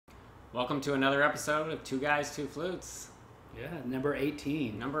Welcome to another episode of Two Guys, Two Flutes. Yeah, number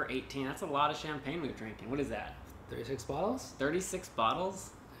 18. Number 18. That's a lot of champagne we're drinking. What is that? 36 bottles? 36 bottles?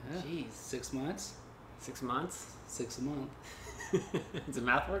 Yeah. Jeez. 6 months? 6 months? 6 a month. Does the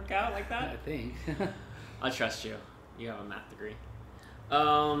math work out like that? I think. I trust you. You have a math degree.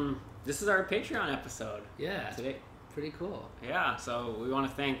 This is our Patreon episode. Yeah. Today. Pretty cool. Yeah, so we want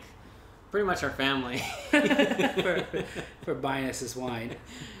to thank pretty much our family for buying us this wine.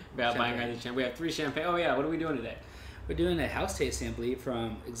 About buying our champagne. We have 3 champagne. Oh yeah, what are we doing today? We're doing a house taste sample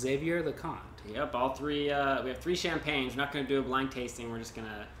from Xavier, Leconte. Yep, all 3. We have 3 champagnes. We're not going to do a blind tasting. We're just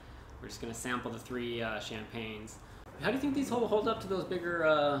gonna sample the 3 champagnes. How do you think these hold up to those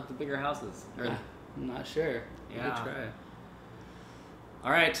bigger houses? Or, I'm not sure. Yeah. Good try.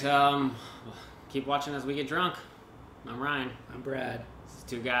 All right. Keep watching as we get drunk. I'm Ryan. I'm Brad. This is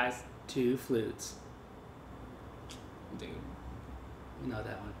 2 guys. 2 flutes. Dude. We know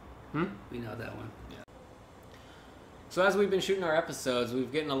that one. We know that one. Yeah. So as we've been shooting our episodes,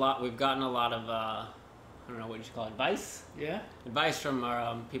 we've gotten a lot of I don't know what you should call it, advice. Yeah. Advice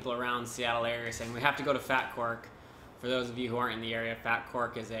from people around Seattle area saying we have to go to Fat Cork. For those of you who aren't in the area, Fat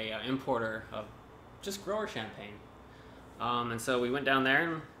Cork is a importer of just grower champagne. And so we went down there,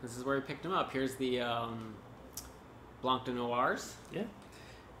 and this is where we picked them up. Here's the Blanc de Noirs. Yeah.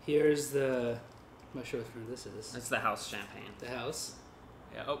 Here's the. I'm not sure which one this is. That's the house champagne. The house.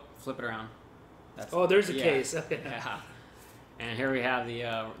 Yeah. Oh, flip it around. That's, oh, there's a case. Okay. Yeah. And here we have the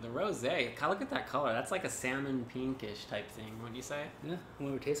rosé. God, look at that color. That's like a salmon pinkish type thing. Wouldn't you say? Yeah.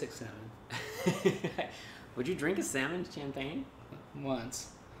 Well, it tastes like salmon. Would you drink a salmon champagne?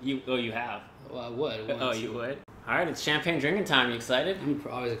 Once. You have. Well, I would. Once. Oh, you would. All right, it's champagne drinking time. You excited? I'm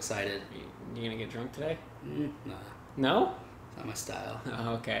always excited. You gonna get drunk today? Nah. No? It's not my style.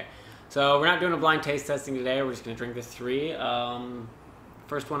 Oh, okay. So we're not doing a blind taste testing today. We're just gonna drink the 3.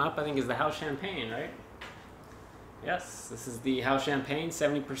 First one up, I think, is the house champagne, right? Yes, this is the house champagne,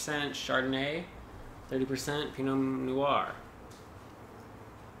 70% Chardonnay, 30% Pinot Noir.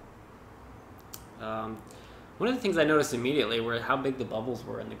 One of the things I noticed immediately were how big the bubbles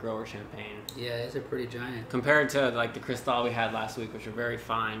were in the grower champagne. Yeah, these are pretty giant. Compared to like the Cristal we had last week, which are very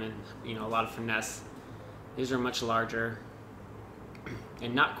fine and a lot of finesse. These are much larger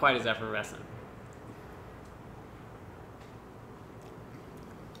and not quite as effervescent.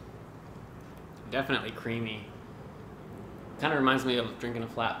 Definitely creamy. Kind of reminds me of drinking a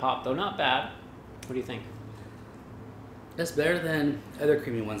flat pop, though not bad. What do you think? That's better than other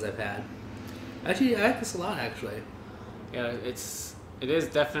creamy ones I've had. Actually, I like this a lot, actually. Yeah, it is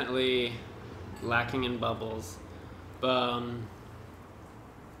definitely lacking in bubbles. But, I don't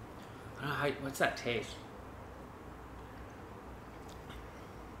know what's that taste?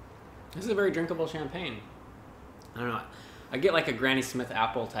 This is a very drinkable champagne. I don't know. I get like a Granny Smith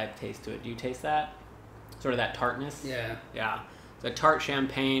apple type taste to it. Do you taste that? Sort of that tartness? Yeah. Yeah. It's a tart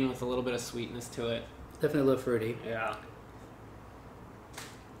champagne with a little bit of sweetness to it. Definitely a little fruity. Yeah.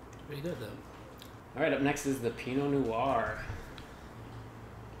 Pretty good, though. All right, up next is the Pinot Noir.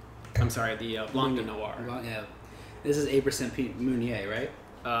 I'm sorry, the Blanc de Noir. Yeah. This is 8% Meunier, right?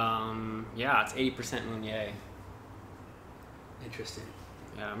 Yeah, it's 80% Meunier. Interesting.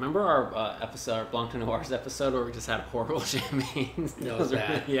 Yeah, remember our episode, our Blanc de Noirs episode, where we just had horrible champagnes? That was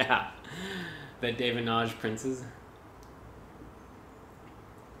bad. Yeah. The David Nage Princes.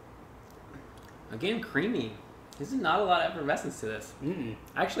 Again, creamy. There's not a lot of effervescence to this.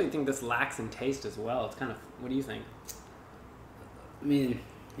 I actually think this lacks in taste as well. It's kind of, what do you think? I mean,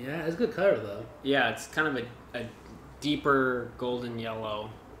 yeah, it's good color, though. Yeah, it's kind of a deeper golden yellow.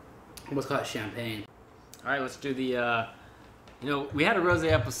 Almost call it champagne. All right, let's do the, we had a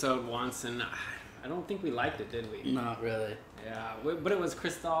rosé episode once, and I don't think we liked it, did we? Not really. Yeah, but it was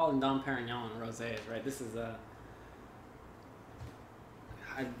Cristal and Dom Perignon rosés, right? This is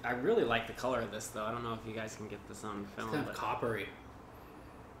I really like the color of this, though. I don't know if you guys can get this on film. It's kind of coppery.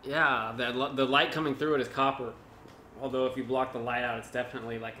 Yeah, the light coming through it is copper. Although if you block the light out, it's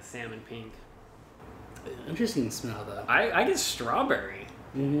definitely like a salmon pink. Interesting smell, though. I get strawberry.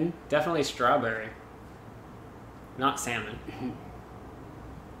 Definitely strawberry. Not salmon.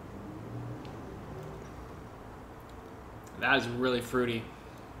 That is really fruity.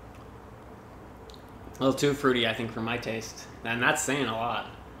 A little too fruity, I think, for my taste. And that's saying a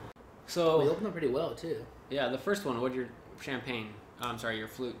lot. So we opened them pretty well, too. Yeah, the first one, what's your champagne? I'm sorry, your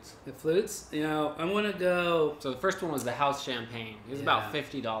flutes. The flutes? I'm going to go... So the first one was the house champagne. It was about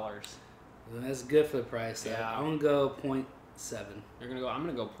 $50. That's good for the price, though. Yeah. I'm going to go 0.7. You're going to go... I'm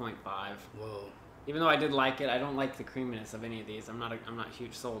going to go 0.5. Whoa. Even though I did like it, I don't like the creaminess of any of these. I'm not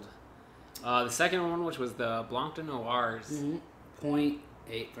huge sold. The second one, which was the Blanc de Noirs. Mm-hmm.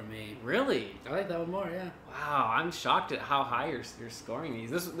 8 for me. Really? I like that one more, yeah. Wow, I'm shocked at how high you're scoring these.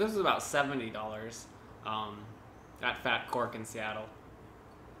 This is about $70 at Fat Cork in Seattle.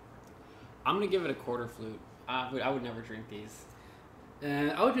 I'm gonna give it a quarter flute. I would never drink these.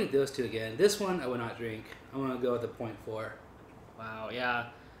 I would drink those two again. This one I would not drink. I'm gonna go with a 0.4. Wow, yeah.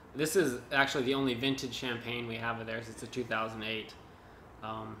 This is actually the only vintage champagne we have of theirs. It's a 2008.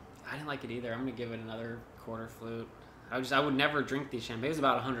 I didn't like it either. I'm gonna give it another quarter flute. I would never drink these champagnes. It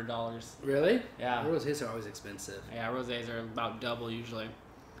was about $100. Really? Yeah. Rosés are always expensive. Yeah, rosés are about double usually.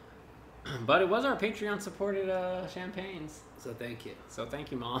 But it was our Patreon supported champagnes. So thank you. So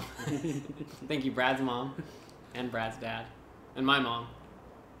thank you, Mom. Thank you, Brad's mom, and Brad's dad, and my mom.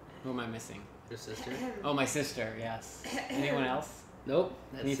 Who am I missing? Your sister? Oh, my sister. Yes. Anyone else? Nope.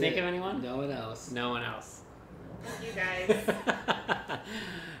 Can you think of anyone? No one else. No one else. Thank you guys.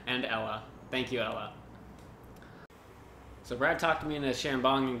 And Ella. Thank you, Ella. So Brad talked me into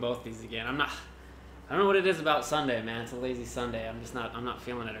shambonging both these again. I don't know what it is about Sunday, man. It's a lazy Sunday. I'm not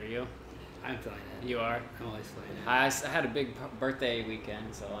feeling it. Are you? I'm feeling it. You are? I'm always feeling it. I had a big birthday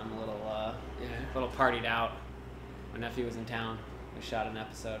weekend, so I'm a little partied out. My nephew was in town. We shot an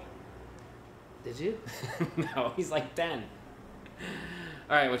episode. Did you? No, he's like 10.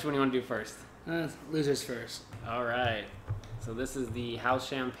 All right, which one do you want to do first? Losers first. All right. So this is the house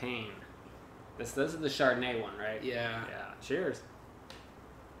champagne. This is the Chardonnay one, right? Yeah. Yeah. Cheers.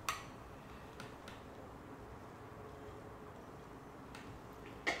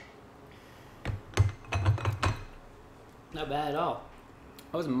 Not bad at all.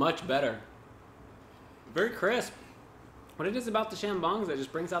 That was much better. Very crisp. What it is about the chambongs that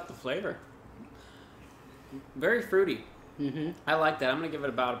just brings out the flavor. Very fruity. Mm-hmm. I like that. I'm going to give it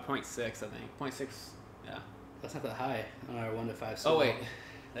about a 0.6, I think. 0.6, yeah. That's not that high on our 1 to 5 Oh, scale. wait.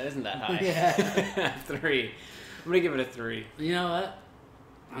 That isn't that high. Yeah. 3. I'm going to give it a 3. You know what?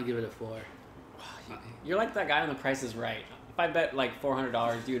 I'll give it a 4. You're like that guy on The Price is Right. If I bet like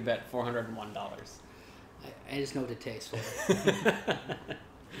 $400, you would bet $401. I just know what it tastes for.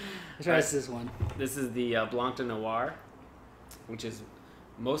 Let's try this one. This is the Blanc de Noir, which is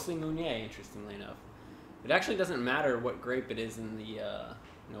mostly Meunier, interestingly enough. It actually doesn't matter what grape it is in the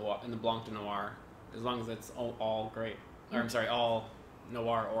Blanc de Noir, as long as it's all grape. Or I'm sorry, all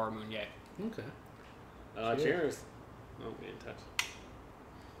Noir or Meunier. Okay. Cheers. Oh, be in touch.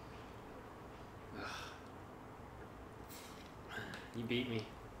 You beat me.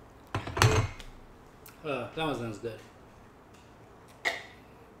 That one sounds good.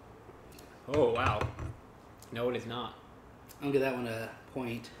 Oh, wow. No, it is not. I'm gonna give that one a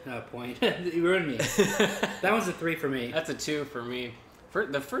point. You ruined me. That one's a 3 for me. That's a 2 for me.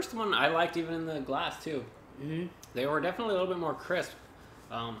 The first one I liked even in the glass, too. Mm-hmm. They were definitely a little bit more crisp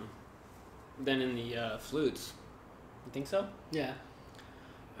than in the flutes. You think so? Yeah.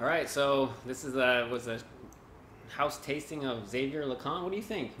 All right, so this is was a house tasting of Xavier Leconte. What do you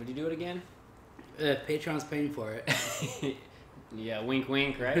think? Would you do it again? Patreon's paying for it. Yeah, wink,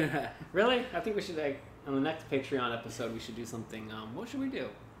 wink, right? Really? I think we should, on the next Patreon episode, we should do something. What should we do?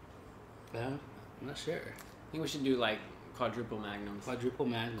 I'm not sure. I think we should do, like, quadruple magnums. Quadruple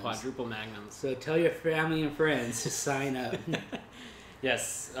magnums. Quadruple magnums. So tell your family and friends to sign up.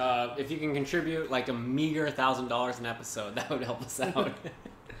 Yes. If you can contribute, like, a meager $1,000 an episode, that would help us out.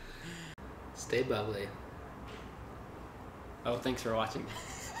 Stay bubbly. Oh, thanks for watching.